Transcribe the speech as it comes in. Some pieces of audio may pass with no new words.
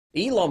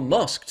Elon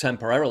Musk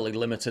temporarily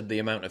limited the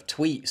amount of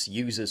tweets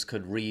users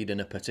could read in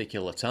a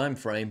particular time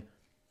frame,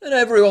 and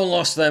everyone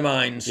lost their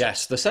minds.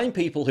 Yes, the same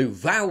people who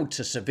vowed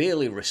to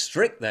severely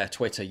restrict their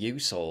Twitter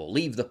use or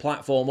leave the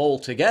platform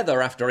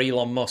altogether after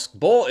Elon Musk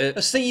bought it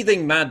are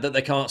seething mad that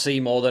they can't see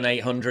more than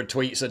 800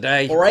 tweets a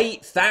day, or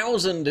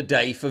 8,000 a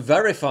day for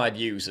verified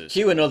users.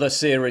 Cue another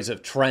series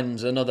of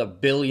trends, another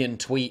billion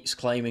tweets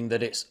claiming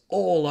that it's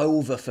all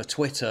over for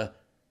Twitter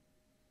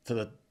for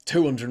the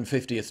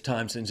 250th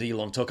time since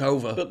Elon took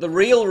over. But the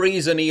real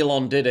reason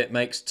Elon did it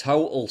makes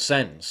total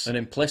sense and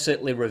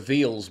implicitly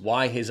reveals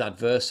why his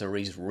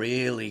adversaries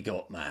really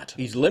got mad.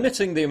 He's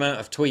limiting the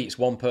amount of tweets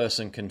one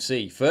person can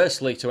see,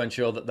 firstly to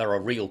ensure that they're a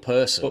real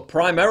person, but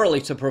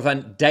primarily to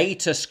prevent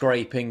data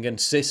scraping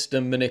and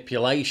system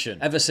manipulation.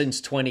 Ever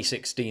since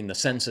 2016, the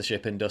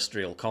censorship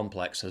industrial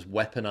complex has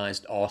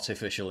weaponized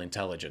artificial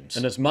intelligence.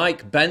 And as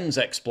Mike Benz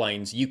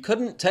explains, you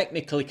couldn't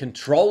technically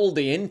control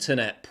the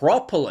internet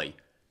properly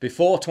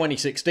before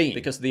 2016,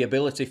 because the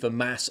ability for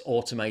mass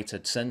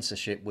automated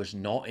censorship was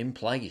not in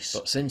place.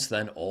 But since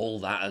then, all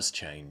that has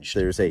changed.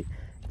 There's a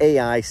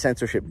AI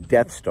censorship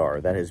Death Star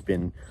that has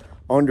been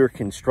under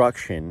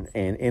construction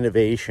and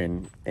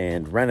innovation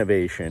and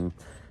renovation,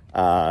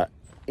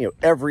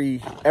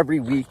 every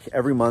week,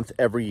 every month,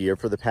 every year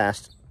for the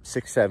past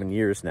 6-7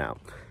 years now.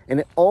 And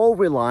it all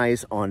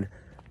relies on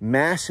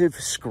massive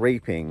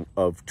scraping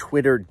of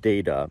Twitter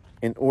data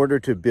in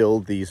order to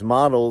build these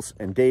models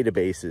and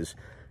databases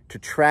to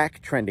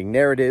track trending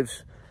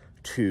narratives,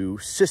 to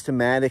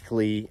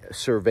systematically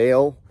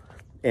surveil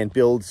and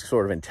build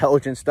sort of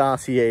intelligence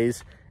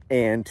dossiers,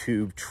 and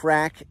to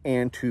track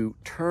and to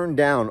turn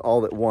down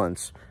all at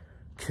once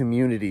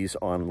communities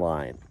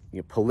online,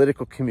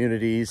 political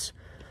communities,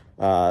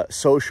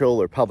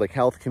 social or public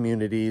health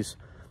communities,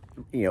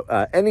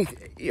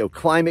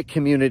 climate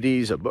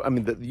communities. I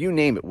mean, you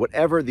name it,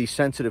 whatever the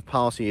sensitive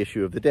policy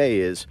issue of the day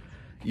is,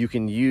 you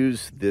can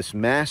use this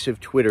massive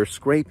Twitter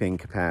scraping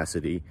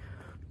capacity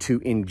to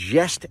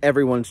ingest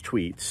everyone's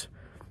tweets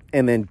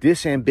and then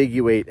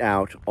disambiguate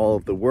out all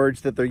of the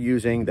words that they're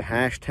using, the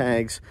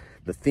hashtags,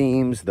 the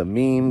themes, the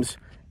memes,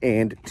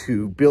 and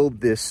to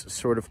build this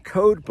sort of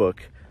code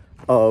book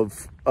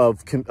of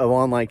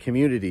online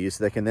communities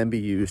that can then be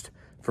used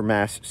for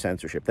mass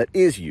censorship, that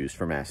is used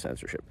for mass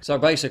censorship. So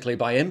basically,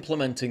 by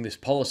implementing this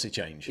policy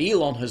change,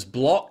 Elon has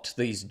blocked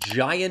these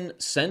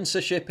giant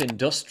censorship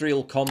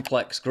industrial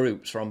complex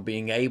groups from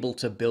being able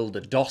to build a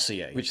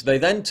dossier, which they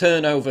then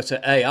turn over to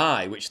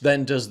AI, which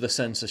then does the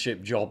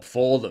censorship job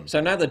for them.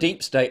 So now the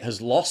deep state has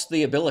lost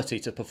the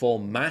ability to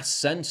perform mass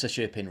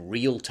censorship in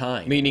real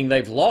time, meaning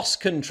they've lost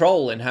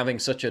control in having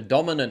such a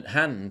dominant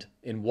hand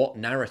in what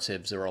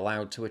narratives are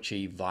allowed to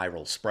achieve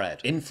viral spread.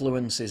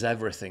 Influence is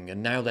everything,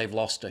 and now they've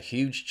lost a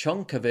huge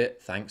chunk of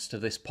it thanks to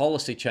this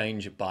policy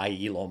change by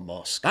Elon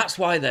Musk. That's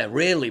why they're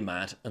really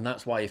mad, and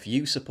that's why if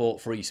you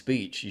support free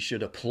speech, you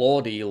should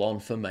applaud Elon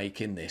for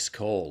making this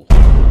call.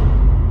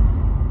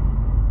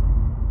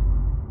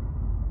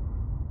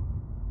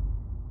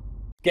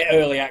 Get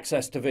early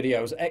access to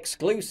videos,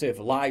 exclusive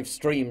live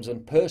streams,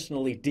 and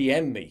personally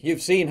DM me.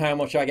 You've seen how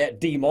much I get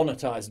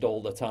demonetized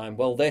all the time.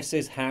 Well, this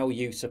is how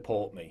you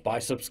support me. By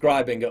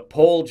subscribing at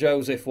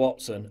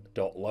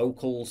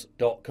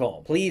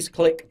pauljosephwatson.locals.com. Please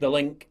click the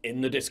link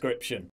in the description.